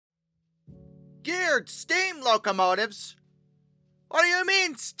Geared steam locomotives? What do you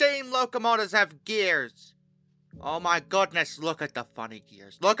mean steam locomotives have gears? Oh my goodness, look at the funny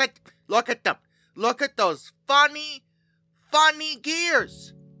gears. Look at them. Look at those funny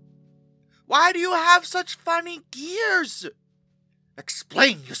gears. Why do you have such funny gears?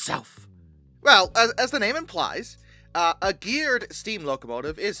 Explain yourself. Well, as the name implies, a geared steam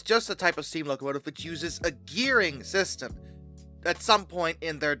locomotive is just a type of steam locomotive which uses a gearing system at some point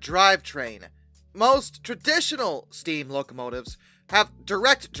in their drivetrain. Most traditional steam locomotives have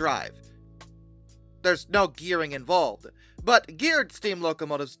direct drive. There's no gearing involved, but geared steam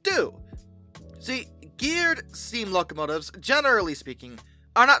locomotives do. See, geared steam locomotives, generally speaking,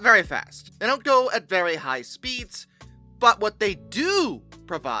 are not very fast. They don't go at very high speeds, but what they do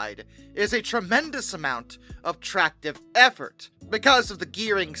provide is a tremendous amount of tractive effort. Because of the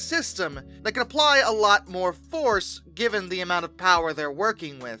gearing system, they can apply a lot more force given the amount of power they're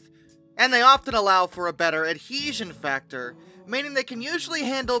working with, and they often allow for a better adhesion factor, meaning they can usually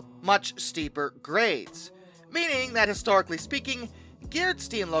handle much steeper grades. Meaning that, historically speaking, geared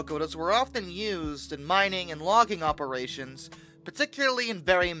steam locomotives were often used in mining and logging operations, particularly in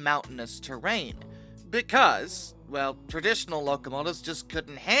very mountainous terrain, because, well, traditional locomotives just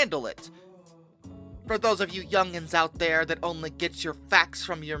couldn't handle it. For those of you youngins out there that only get your facts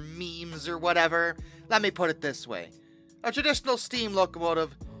from your memes or whatever, let me put it this way. A traditional steam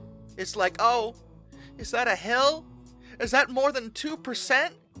locomotive is like, oh, is that a hill? Is that more than 2%?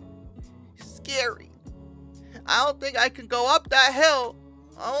 Scary. I don't think I can go up that hill.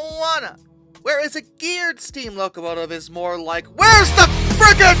 I don't wanna. Whereas a geared steam locomotive is more like, where's the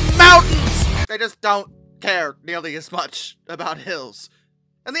friggin' mountains? They just don't care nearly as much about hills.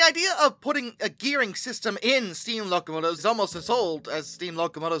 And the idea of putting a gearing system in steam locomotives is almost as old as steam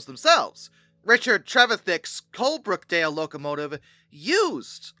locomotives themselves. Richard Trevithick's Colebrookdale locomotive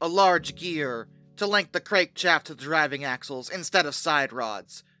used a large gear to link the crankshaft to the driving axles instead of side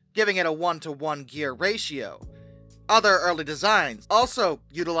rods, giving it a 1-to-1 gear ratio. Other early designs also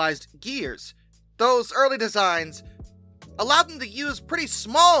utilized gears. Those early designs allowed them to use pretty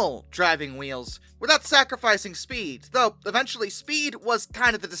small driving wheels without sacrificing speed, though eventually speed was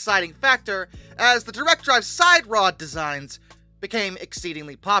kind of the deciding factor as the direct drive side rod designs became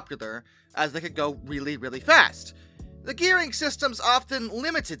exceedingly popular as they could go really, really fast. The gearing systems often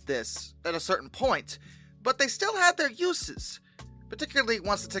limited this at a certain point, but they still had their uses, particularly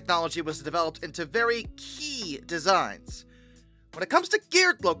once the technology was developed into very key designs. When it comes to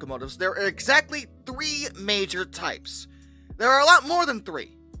geared locomotives, there are exactly 3 major types. There are a lot more than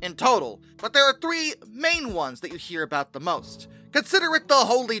 3 in total, but there are 3 main ones that you hear about the most. Consider it the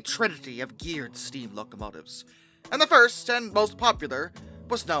holy trinity of geared steam locomotives. And the first, and most popular,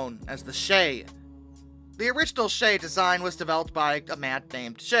 was known as the Shay. The original Shay design was developed by a man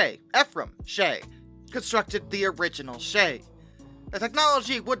named Shay. Ephraim Shay constructed the original Shay. The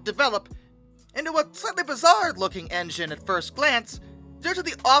technology would develop into a slightly bizarre-looking engine at first glance due to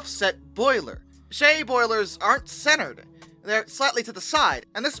the offset boiler. Shay boilers aren't centered. They're slightly to the side,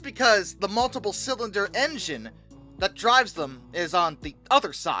 and this is because the multiple-cylinder engine that drives them is on the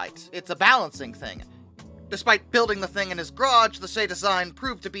other side. It's a balancing thing. Despite building the thing in his garage, the Shay design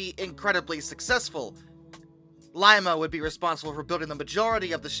proved to be incredibly successful. Lima would be responsible for building the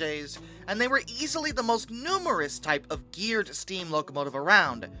majority of the Shays, and they were easily the most numerous type of geared steam locomotive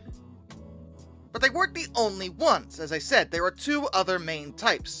around. But they weren't the only ones. As I said, there were 2 other main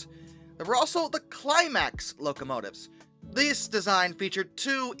types. There were also the Climax locomotives. This design featured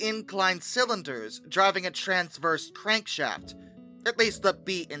 2 inclined cylinders driving a transverse crankshaft, at least the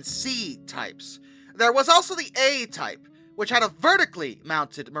B and C types. There was also the A type, which had a vertically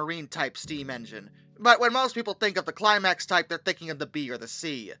mounted marine-type steam engine, but when most people think of the Climax type, they're thinking of the B or the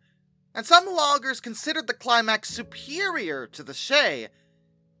C. And some loggers considered the Climax superior to the Shay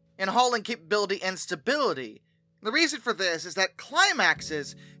in hauling capability and stability. The reason for this is that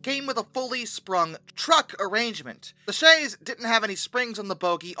Climaxes came with a fully sprung truck arrangement. The Shays didn't have any springs on the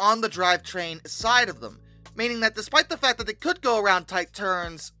bogie on the drivetrain side of them, meaning that despite the fact that they could go around tight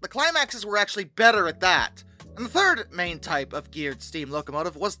turns, the Climaxes were actually better at that. And the third main type of geared steam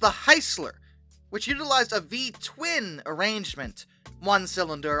locomotive was the Heisler, which utilized a V-twin arrangement, 1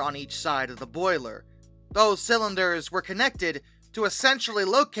 cylinder on each side of the boiler. Those cylinders were connected to a centrally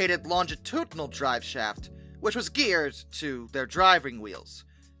located longitudinal drive shaft, which was geared to their driving wheels.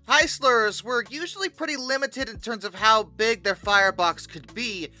 Heislers were usually pretty limited in terms of how big their firebox could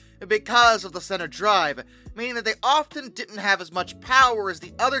be because of the center drive, meaning that they often didn't have as much power as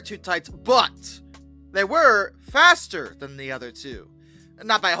the other 2 types, but they were faster than the other 2.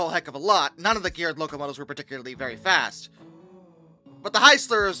 Not by a whole heck of a lot. None of the geared locomotives were particularly very fast. but the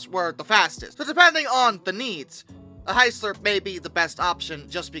Heislers were the fastest. So depending on the needs, a Heisler may be the best option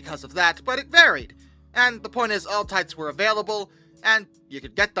just because of that, but it varied. And the point is, all types were available, and you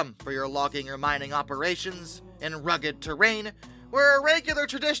could get them for your logging or mining operations in rugged terrain, where a regular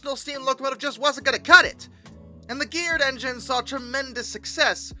traditional steam locomotive just wasn't going to cut it. And the geared engine saw tremendous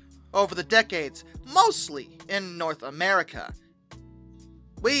success over the decades, mostly in North America.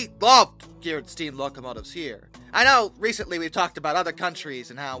 We loved geared steam locomotives here. I know recently we've talked about other countries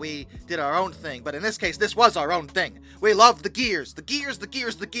and how we did our own thing, but in this case, this was our own thing. We loved the gears,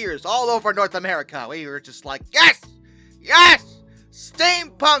 all over North America. We were just like, yes! Yes!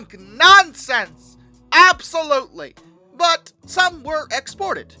 Steampunk nonsense! Absolutely! But some were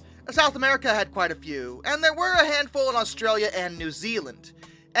exported. South America had quite a few, and there were a handful in Australia and New Zealand.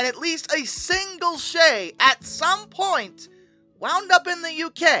 And at least a single Shay, at some point, wound up in the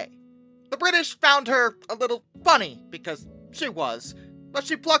UK. The British found her a little funny, because she was, but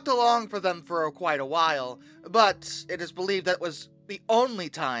she plucked along for them for quite a while. But it is believed that was the only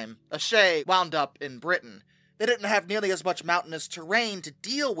time a Shay wound up in Britain. They didn't have nearly as much mountainous terrain to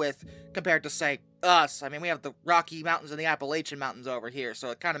deal with compared to, say, us. I mean, we have the Rocky Mountains and the Appalachian Mountains over here, so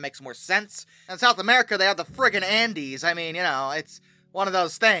it kind of makes more sense. In South America, they have the friggin' Andes. I mean, you know, it's one of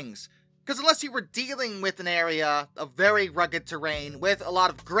those things. Because unless you were dealing with an area of very rugged terrain with a lot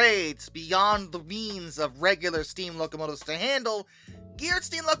of grades beyond the means of regular steam locomotives to handle, geared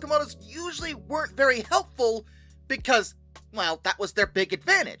steam locomotives usually weren't very helpful because, well, that was their big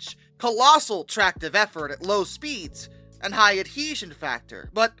advantage. Colossal tractive effort at low speeds and high adhesion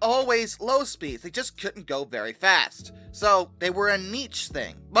factor, but always low speeds. They just couldn't go very fast. So they were a niche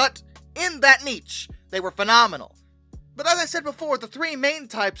thing. But in that niche, they were phenomenal. But as I said before, the three main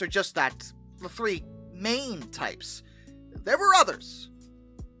types are just that. The three main types. There were others.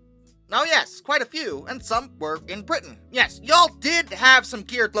 Oh yes, quite a few, and some were in Britain. Yes, y'all did have some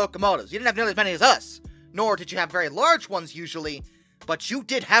geared locomotives. You didn't have nearly as many as us. Nor did you have very large ones usually, but you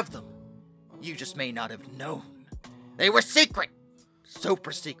did have them. You just may not have known. They were secret.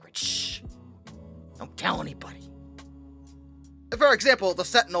 Super secret. Shh. Don't tell anybody. For example, the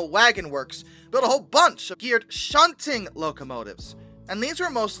Sentinel Wagon Works built a whole bunch of geared shunting locomotives, and these were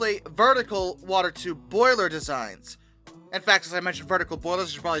mostly vertical water tube boiler designs. In fact, as I mentioned vertical boilers, I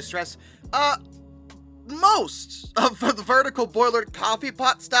should probably stress, most of the vertical boiler coffee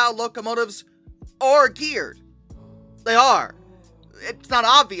pot style locomotives are geared. They are. It's not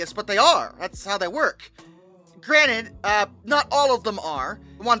obvious, but they are. That's how they work. Granted, not all of them are.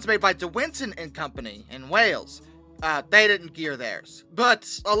 The ones made by De Winton and Company in Wales. They didn't gear theirs, but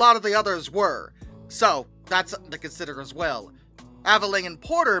a lot of the others were, so that's something to consider as well. Aveling and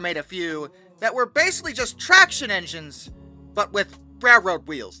Porter made a few that were basically just traction engines, but with railroad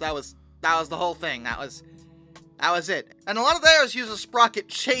wheels. That was the whole thing. That was it. And a lot of theirs use a sprocket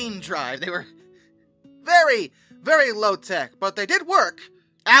chain drive. They were very, very low tech, but they did work.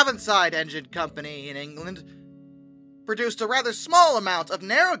 Avonside Engine Company in England produced a rather small amount of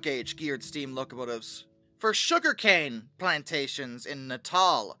narrow gauge geared steam locomotives for sugarcane plantations in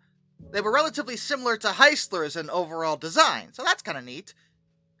Natal. They were relatively similar to Heislers in overall design, so that's kind of neat.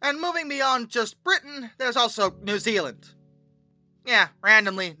 And moving beyond just Britain, there's also New Zealand. Yeah,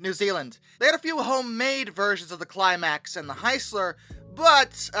 randomly, New Zealand. They had a few homemade versions of the Climax and the Heisler,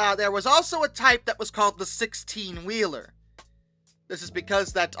 but there was also a type that was called the 16-wheeler. This is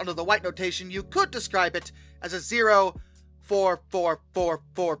because that under the white notation, you could describe it as a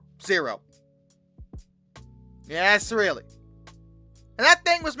 04440. Yes, really. And that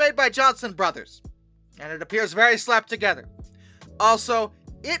thing was made by Johnson Brothers, and it appears very slapped together. Also,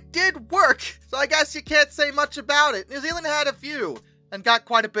 it did work, so I guess you can't say much about it. New Zealand had a few, and got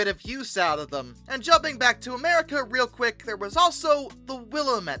quite a bit of use out of them. And jumping back to America real quick, there was also the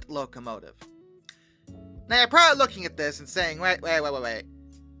Willamette locomotive. Now you're probably looking at this and saying, wait.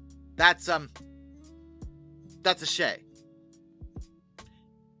 That's a Shay.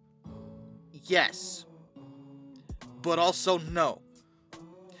 Yes. But also no.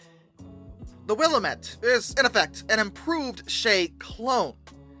 The Willamette is, in effect, an improved Shay clone,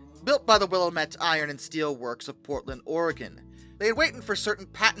 built by the Willamette Iron and Steel Works of Portland, Oregon. They had waited for certain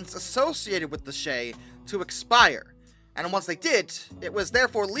patents associated with the Shay to expire, and once they did, it was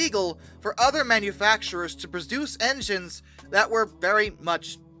therefore legal for other manufacturers to produce engines that were very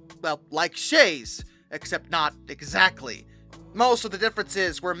much, well, like Shays, except not exactly. Most of the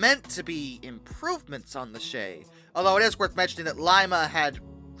differences were meant to be improvements on the Shay, although it is worth mentioning that Lima had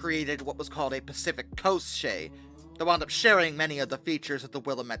created what was called a Pacific Coast Shay, that wound up sharing many of the features that the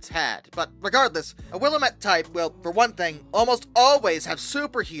Willamettes had. But regardless, a Willamette type will, for one thing, almost always have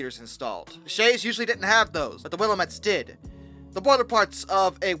superheaters installed. Shays usually didn't have those, but the Willamettes did. The boiler parts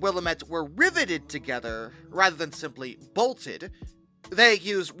of a Willamette were riveted together rather than simply bolted. They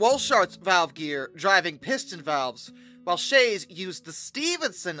used Wolshart's valve gear driving piston valves, while Shays used the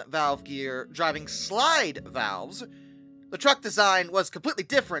Stevenson valve gear driving slide valves. The truck design was completely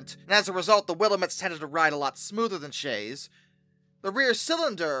different, and as a result, the Willamettes tended to ride a lot smoother than Shays. The rear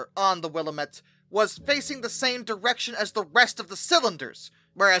cylinder on the Willamette was facing the same direction as the rest of the cylinders,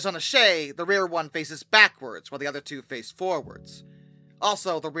 whereas on a Shay, the rear one faces backwards, while the other two face forwards.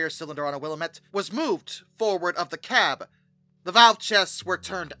 Also, the rear cylinder on a Willamette was moved forward of the cab. The valve chests were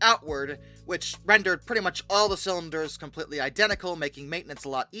turned outward, which rendered pretty much all the cylinders completely identical, making maintenance a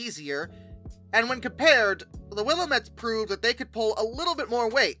lot easier. And when compared, the Willamettes proved that they could pull a little bit more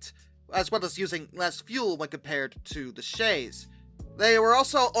weight, as well as using less fuel when compared to the Shays. They were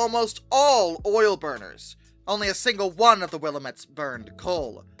also almost all oil burners. Only a single one of the Willamettes burned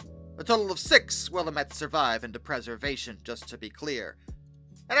coal. A total of 6 Willamettes survive into preservation, just to be clear.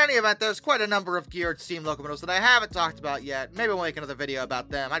 In any event, there's quite a number of geared steam locomotives that I haven't talked about yet. Maybe we'll make another video about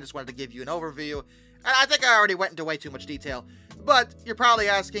them. I just wanted to give you an overview. And I think I already went into way too much detail. But you're probably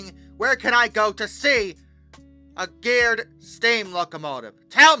asking, where can I go to see a geared steam locomotive?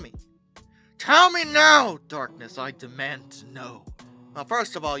 Tell me! Tell me now, Darkness, I demand to know. Well,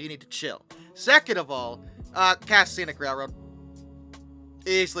 first of all, you need to chill. Second of all, Cass Scenic Railroad.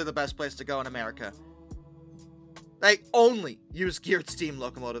 Easily the best place to go in America. They only use geared steam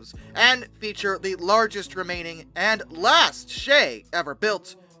locomotives, and feature the largest remaining and last Shay ever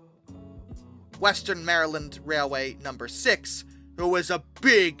built, Western Maryland Railway number 6, who is a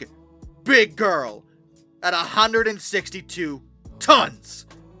big, big girl at 162 tons.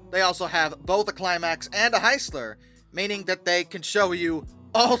 They also have both a Climax and a Heisler, meaning that they can show you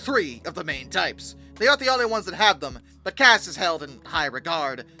all 3 of the main types. They aren't the only ones that have them, but Cass is held in high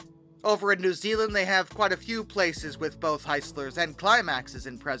regard. Over in New Zealand, they have quite a few places with both Heislers and Climaxes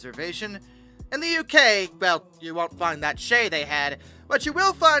in preservation. In the UK, well, you won't find that Shay they had, but you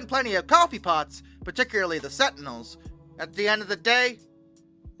will find plenty of coffee pots, particularly the Sentinels. At the end of the day,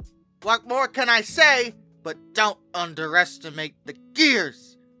 what more can I say, but don't underestimate the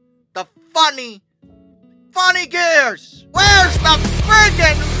gears. The funny gears! Where's the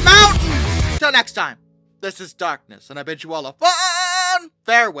friggin' mountain? Till next time, this is Darkness, and I bid you all a fun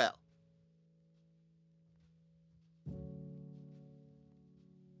farewell.